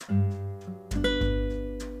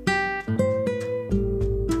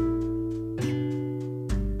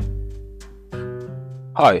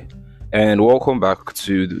Hi, and welcome back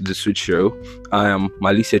to the Switch Show. I am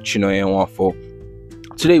Malise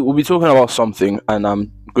Chinoyenwafo. Today we'll be talking about something, and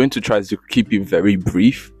I'm going to try to keep it very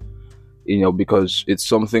brief, because it's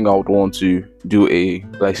something I would want to do a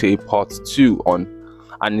part two on,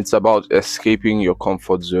 and it's about escaping your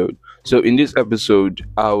comfort zone. So in this episode,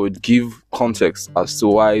 I would give context as to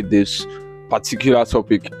why this particular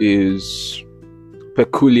topic is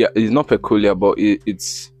peculiar. It's not peculiar, but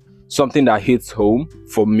it's something that hits home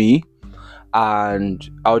for me, and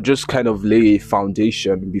I'll just kind of lay a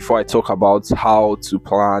foundation before I talk about how to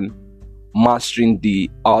plan mastering the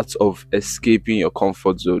art of escaping your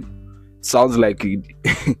comfort zone. Sounds like it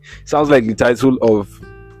sounds like the title of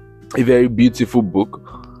a very beautiful book,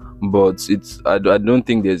 but I don't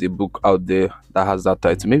think there's a book out there that has that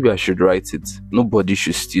title. Maybe I should write it. Nobody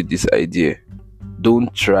should steal this idea.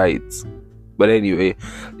 Don't try it. But anyway,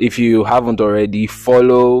 if you haven't already,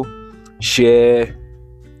 follow, share,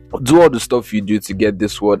 do all the stuff you do to get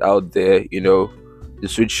this word out there. The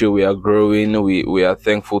Switch Show, we are growing. We are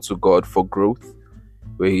thankful to God for growth.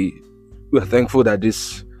 We are thankful that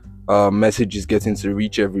this message is getting to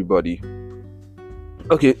reach everybody.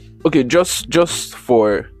 Okay. Just as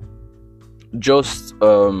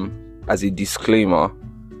a disclaimer,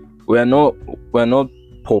 we're not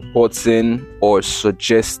purporting or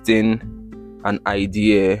suggesting an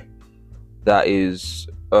idea that is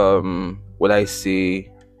what I say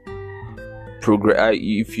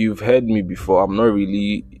if you've heard me before, I'm not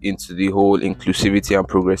really into the whole inclusivity and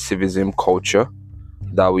progressivism culture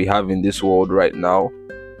that we have in this world right now.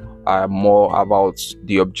 I'm more about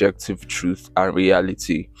the objective truth and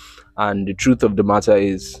reality, and the truth of the matter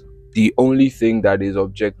is the only thing that is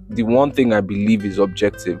the one thing I believe is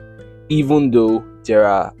objective, even though there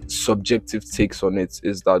are subjective takes on it,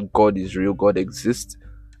 is that God is real, God exists,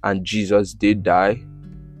 and Jesus did die,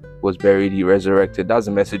 was buried, he resurrected. That's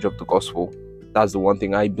the message of the gospel. That's the one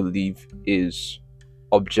thing I believe is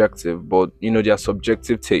objective, but there are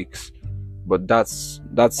subjective takes, but that's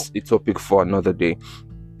a topic for another day.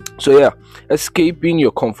 So yeah, escaping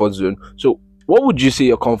your comfort zone. So what would you say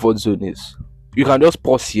your comfort zone is? You can just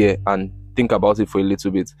pause here and think about it for a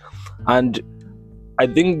little bit. And I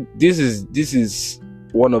think this is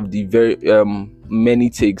one of the very many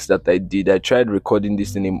takes that I did. I tried recording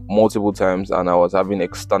this thing multiple times, and I was having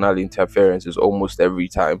external interferences almost every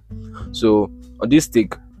time. So on this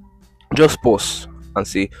take, just pause and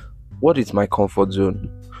say, what is my comfort zone?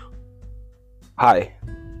 Hi.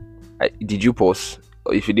 Did you pause?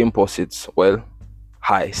 If you didn't pause it, well,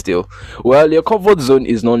 hi still. Well, your comfort zone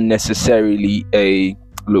is not necessarily a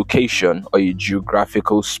location or a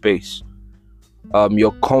geographical space.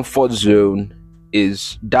 Your comfort zone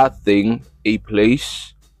is that thing, a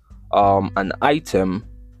place, an item,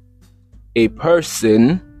 a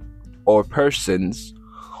person or persons,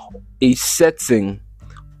 a setting,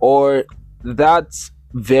 or that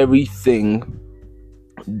very thing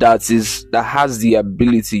that has the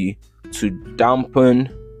ability to dampen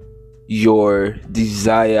your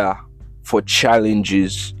desire for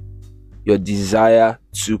challenges, your desire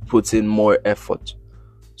to put in more effort.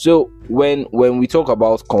 So when we talk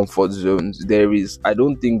about comfort zones, I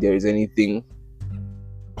don't think there is anything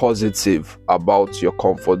positive about your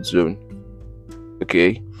comfort zone.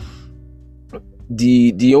 Okay?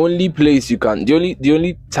 The only place the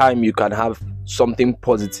only time you can have something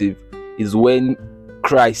positive is when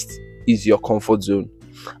Christ is your comfort zone.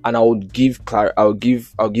 And I'll give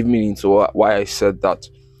meaning to why I said that.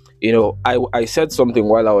 I said something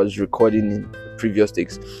while I was recording in previous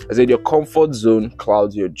takes. I said your comfort zone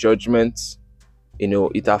clouds your judgments.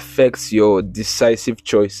 It affects your decisive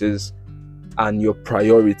choices and your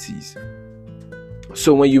priorities.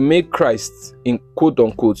 So when you make Christ, in quote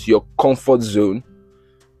unquote, your comfort zone,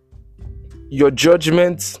 your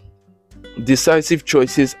judgments, decisive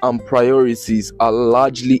choices and priorities are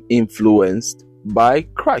largely influenced by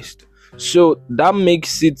Christ. So that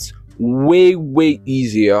makes it way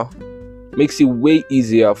easier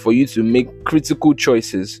for you to make critical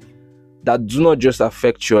choices that do not just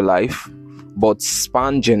affect your life but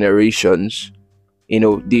span generations.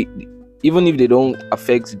 They, even if they don't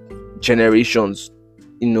affect generations,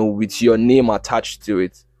 with your name attached to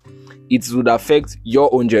it, it would affect your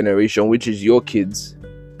own generation, which is your kids.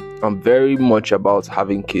 I'm very much about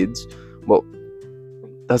having kids, but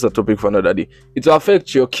that's a topic for another day. It will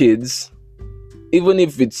affect your kids, even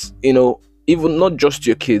if it's, even not just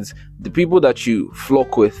your kids, the people that you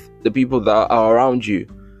flock with, the people that are around you.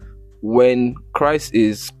 When Christ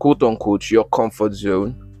is, quote unquote, your comfort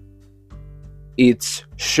zone, it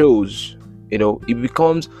shows, it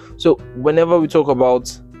becomes. So whenever we talk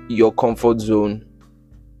about your comfort zone,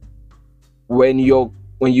 when your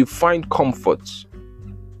when you find comfort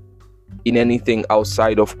in anything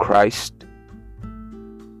outside of Christ,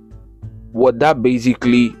 what that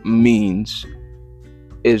basically means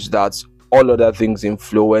is that all other things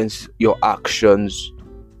influence your actions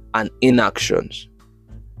and inactions.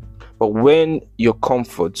 But when your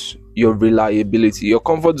comfort, your reliability, your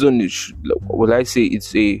comfort zone is, would I say,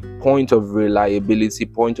 it's a point of reliability,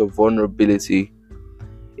 point of vulnerability,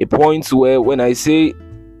 a point where when I say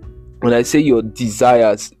your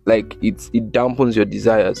desires, like it dampens your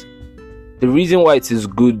desires. The reason why it is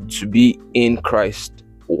good to be in Christ,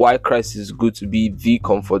 why Christ is good to be the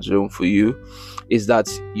comfort zone for you, is that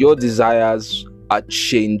your desires are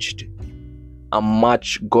changed and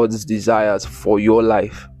match God's desires for your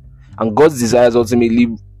life. And God's desires ultimately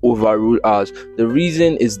overrule ours. The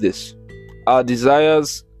reason is this: our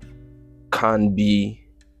desires can be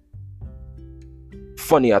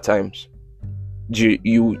funny at times.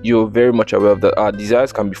 You're very much aware of that. Our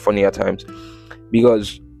desires can be funny at times,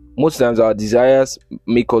 because most times our desires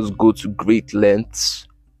make us go to great lengths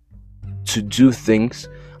to do things,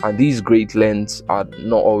 and these great lengths are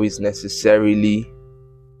not always necessarily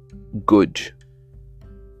good.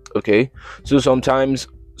 Okay, so sometimes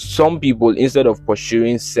some people, instead of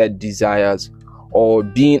pursuing said desires or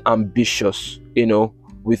being ambitious,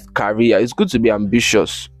 with career, it's good to be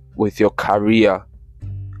ambitious with your career.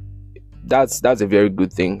 That's a very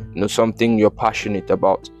good thing, something you're passionate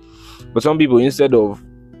about. But some people, instead of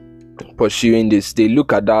pursuing this, they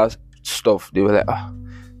look at that stuff, they were like,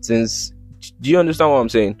 do you understand what I'm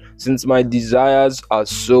saying? Since my desires are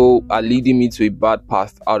leading me to a bad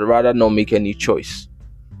path, I'd rather not make any choice.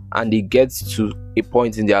 And they get to a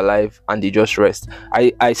point in their life and they just rest.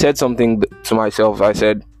 I said something to myself. I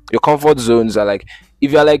said, your comfort zones are like,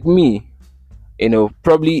 if you're like me,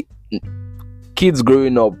 probably kids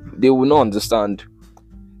growing up, they will not understand.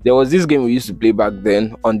 There was this game we used to play back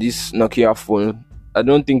then on this Nokia phone. I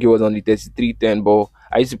don't think it was on the 3310, but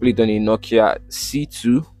I used to play it on a Nokia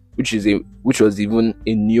C2, which was even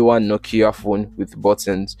a newer Nokia phone with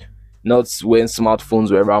buttons, not when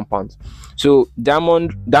smartphones were rampant. So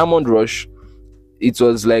Diamond Rush, it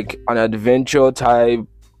was like an adventure type.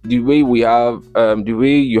 The way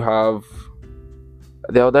you have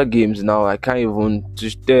the other games now, I don't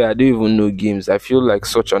even know games. I feel like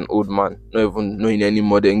such an old man, not even knowing any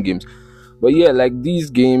modern games. But yeah, like these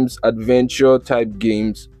games, adventure type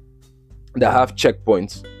games that have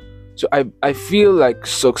checkpoints. So I feel like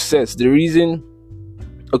success, the reason,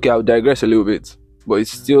 okay, I'll digress a little bit, but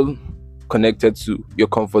it's still connected to your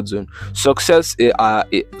comfort zone. Successes are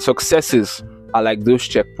like those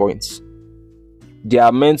checkpoints. They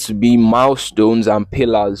are meant to be milestones and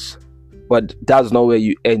pillars, but that's not where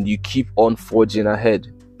you end. You keep on forging ahead.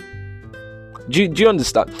 Do you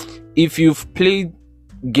understand? If you've played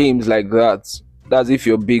games like that, that's if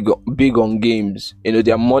you're big on games.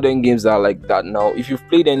 There are modern games that are like that now. If you've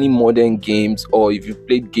played any modern games, or if you've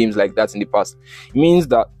played games like that in the past, it means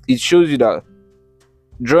that it shows you that,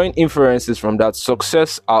 drawing inferences from that,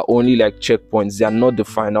 success are only like checkpoints. They are not the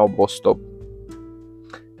final bus stop.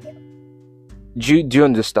 Do you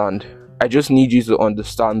understand? I just need you to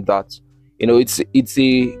understand that.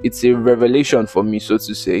 It's a revelation for me, so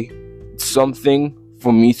to say. It's something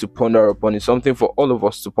for me to ponder upon. It's something for all of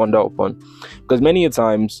us to ponder upon, because many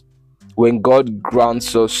times when God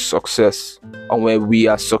grants us success, and when we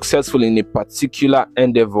are successful in a particular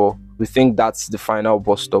endeavor, we think that's the final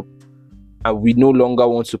bus stop, and we no longer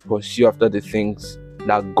want to pursue after the things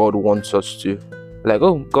that God wants us to. Like,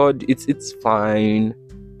 oh God, it's fine,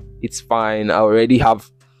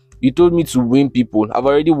 you told me to win people, I've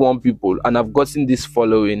already won people, and I've gotten this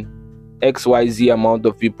following. XYZ amount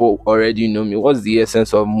of people already know me. What's the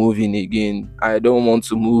essence of moving again? I don't want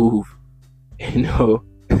to move. Do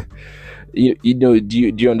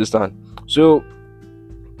you understand? So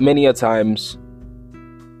many a times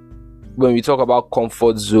when we talk about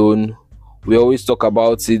comfort zone, we always talk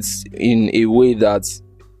about it in a way that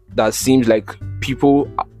seems like people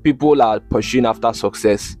are pursuing after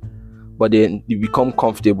success, but then they become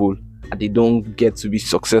comfortable and they don't get to be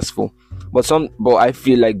successful. But I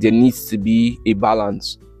feel like there needs to be a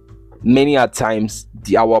balance. Many a times,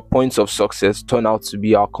 our points of success turn out to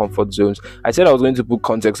be our comfort zones. I said I was going to put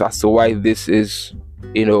context as to why this is,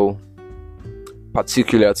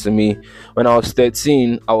 particular to me. When I was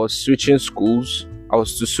 13, I was switching schools. I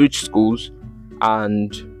was to switch schools,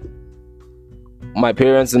 and my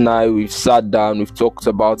parents and I, we've sat down, we've talked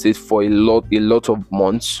about it for a lot of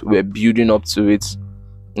months. We're building up to it.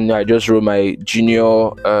 I just wrote my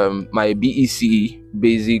junior, my BEC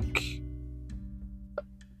basic.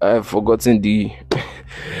 I've forgotten the.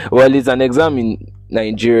 Well, it's an exam in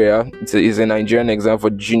Nigeria, it's a Nigerian exam for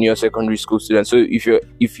junior secondary school students. So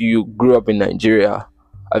if you grew up in Nigeria,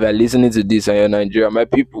 if you're listening to this and you're Nigeria, my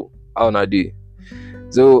people, how are they?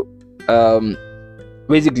 So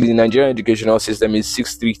basically the Nigerian educational system is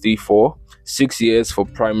 6334, 6 years for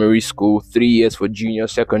primary school, 3 years for junior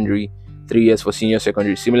secondary, 3 years for senior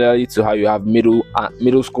secondary, similarly to how you have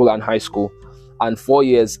middle school and high school, and 4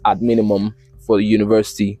 years at minimum for the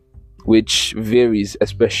university, which varies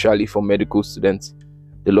especially for medical students.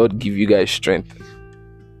 The Lord give you guys strength.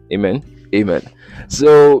 Amen.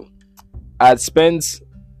 So I spent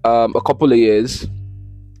a couple of years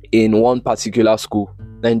in one particular school.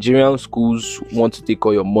 Nigerian schools want to take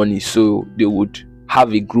all your money, so they would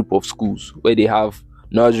have a group of schools where they have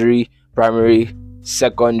nursery, primary,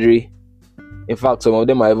 secondary. In fact, some of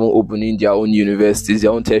them are even opening their own universities,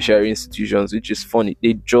 their own tertiary institutions, which is funny.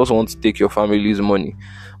 They just want to take your family's money.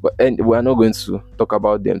 But we're not going to talk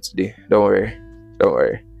about them today. Don't worry.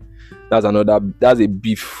 That's a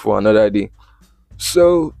beef for another day.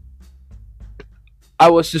 So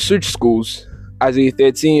I was to switch schools as a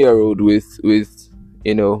 13-year-old with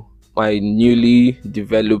my newly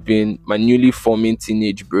forming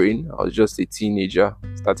teenage brain. I was just a teenager,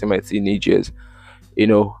 starting my teenage years.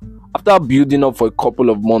 After building up for a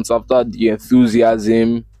couple of months, after the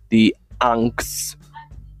enthusiasm, the angst,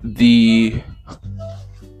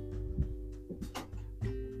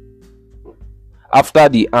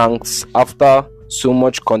 after so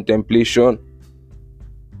much contemplation,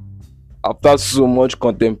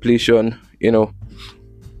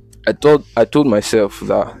 I told myself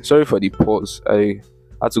that, sorry for the pause, I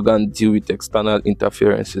had to go and deal with external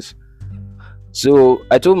interferences. So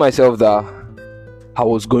I told myself that I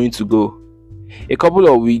was going to go a couple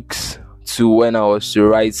of weeks to when I was to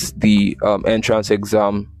write the entrance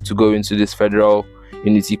exam to go into this Federal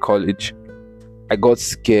Unity College. I got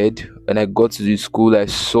scared. When I got to the school, I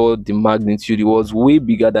saw the magnitude. It was way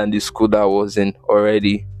bigger than the school that I was in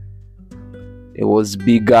already. It was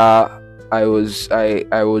bigger. I was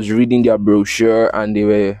reading their brochure, and they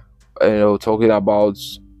were talking about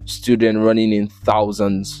students running in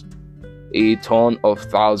thousands, a ton of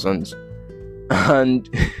thousands. And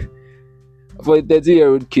for a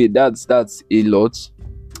 30-year-old kid, that's a lot.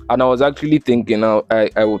 And I was actually thinking, I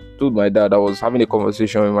told my dad, I was having a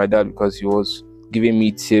conversation with my dad because he was giving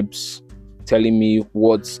me tips, telling me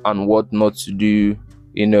what and what not to do,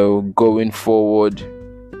 going forward,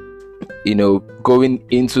 going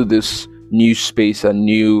into this new space and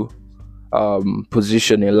new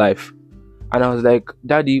position in life. And I was like,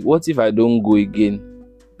 Daddy, what if I don't go again?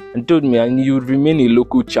 And told me, and you would remain a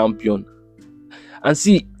local champion. And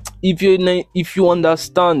see, if you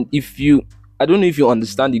understand, I don't know if you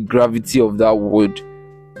understand the gravity of that word.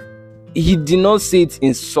 He did not say it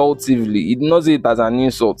insultively. He did not say it as an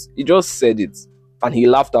insult. He just said it, and he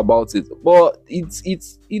laughed about it. But it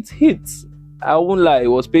hits. I won't lie, it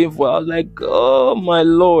was painful. I was like, oh my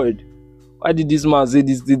Lord, why did this man say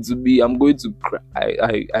this thing to me? I'm going to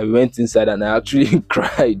cry. I went inside and I actually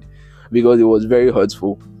cried because it was very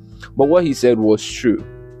hurtful. But what he said was true,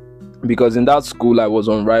 because in that school I was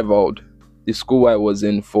unrivaled. The school I was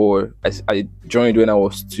in I joined when I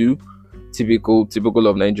was 2. Typical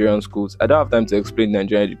of Nigerian schools. I don't have time to explain the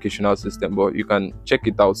Nigerian educational system, but you can check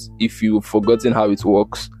it out if you've forgotten how it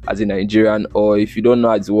works as a Nigerian, or if you don't know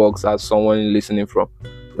how it works as someone listening from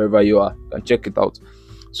wherever you are. You can check it out.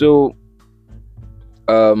 So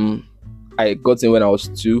I got in when I was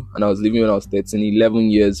 2 and I was leaving when I was 13.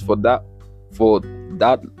 11 years. For that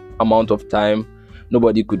amount of time,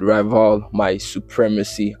 nobody could rival my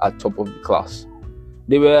supremacy at top of the class.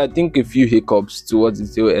 There were, I think, a few hiccups towards the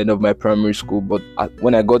tail end of my primary school, but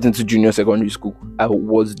when I got into junior secondary school, I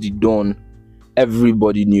was the don.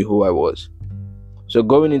 Everybody knew who I was. So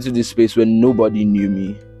going into this space where nobody knew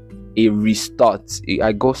me, a restart,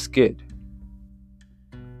 I got scared.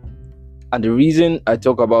 And the reason I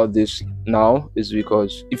talk about this now is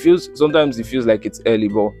because sometimes it feels like it's early,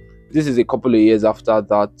 but this is a couple of years after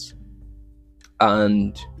that,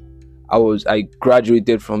 and I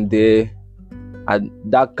graduated from there. And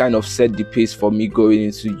that kind of set the pace for me going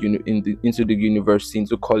into the university,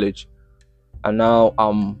 into college. And now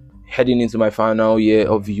I'm heading into my final year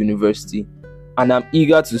of university, and I'm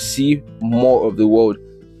eager to see more of the world.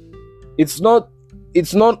 It's not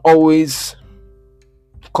always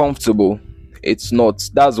comfortable. It's not.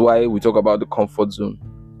 That's why we talk about the comfort zone.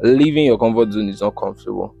 Leaving your comfort zone is not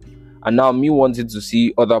comfortable. And now me wanting to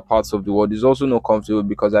see other parts of the world is also not comfortable,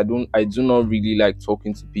 because I do not really like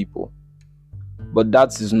talking to people. But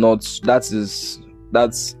that's as a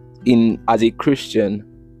Christian,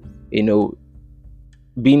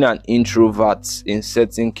 being an introvert in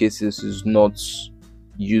certain cases is not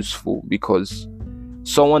useful, because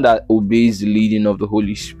someone that obeys the leading of the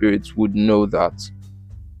Holy Spirit would know that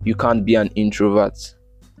you can't be an introvert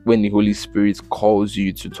when the Holy Spirit calls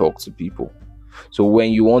you to talk to people. So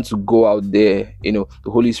when you want to go out there, the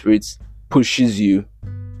Holy Spirit pushes you,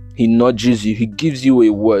 he nudges you, he gives you a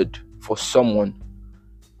word for someone.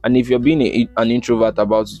 And if you're being an introvert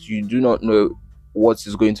about it, you do not know what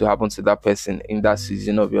is going to happen to that person in that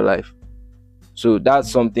season of your life. So that's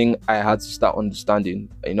something I had to start understanding.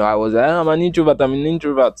 I was like, I'm an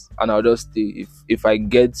introvert, and I'll just stay. If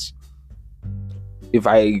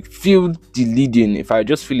I feel the leading, if I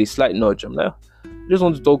just feel a slight nudge, I'm like, I just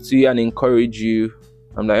want to talk to you and encourage you.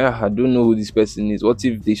 I'm like, I don't know who this person is. What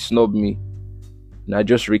if they snub me? And I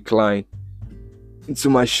just recline into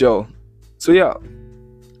my shell. So yeah,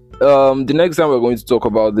 the next time we're going to talk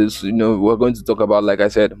about this, we're going to talk about, like I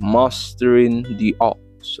said, mastering the art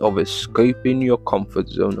of escaping your comfort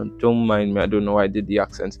zone. And don't mind me, I don't know why I did the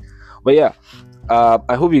accent, but yeah,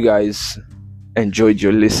 I hope you guys enjoyed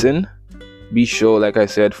your listen. Be sure, like I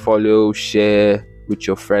said, follow, share with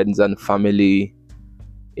your friends and family.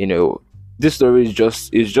 This story is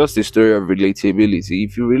just a story of relatability.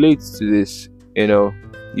 If you relate to this,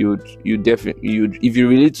 you definitely if you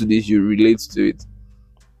relate to this, you relate to it.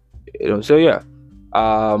 So yeah,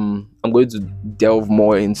 I'm going to delve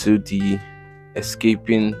more into the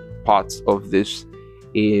escaping part of this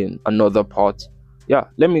in another part. Yeah,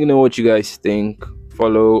 let me know what you guys think.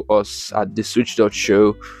 Follow us at the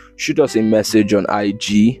switch.show. Shoot us a message on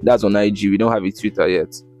IG. That's on IG. We don't have a Twitter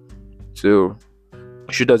yet, so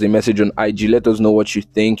shoot us a message on IG. Let us know what you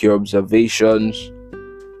think, your observations.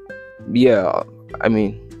 Yeah,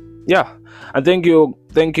 and thank you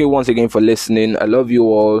once again for listening. I love you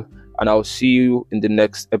all, and I'll see you in the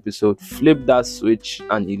next episode. Flip that switch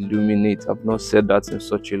and illuminate. I've not said that in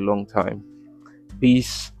such a long time.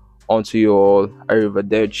 Peace unto you all.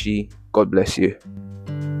 Arrivederci. God bless you.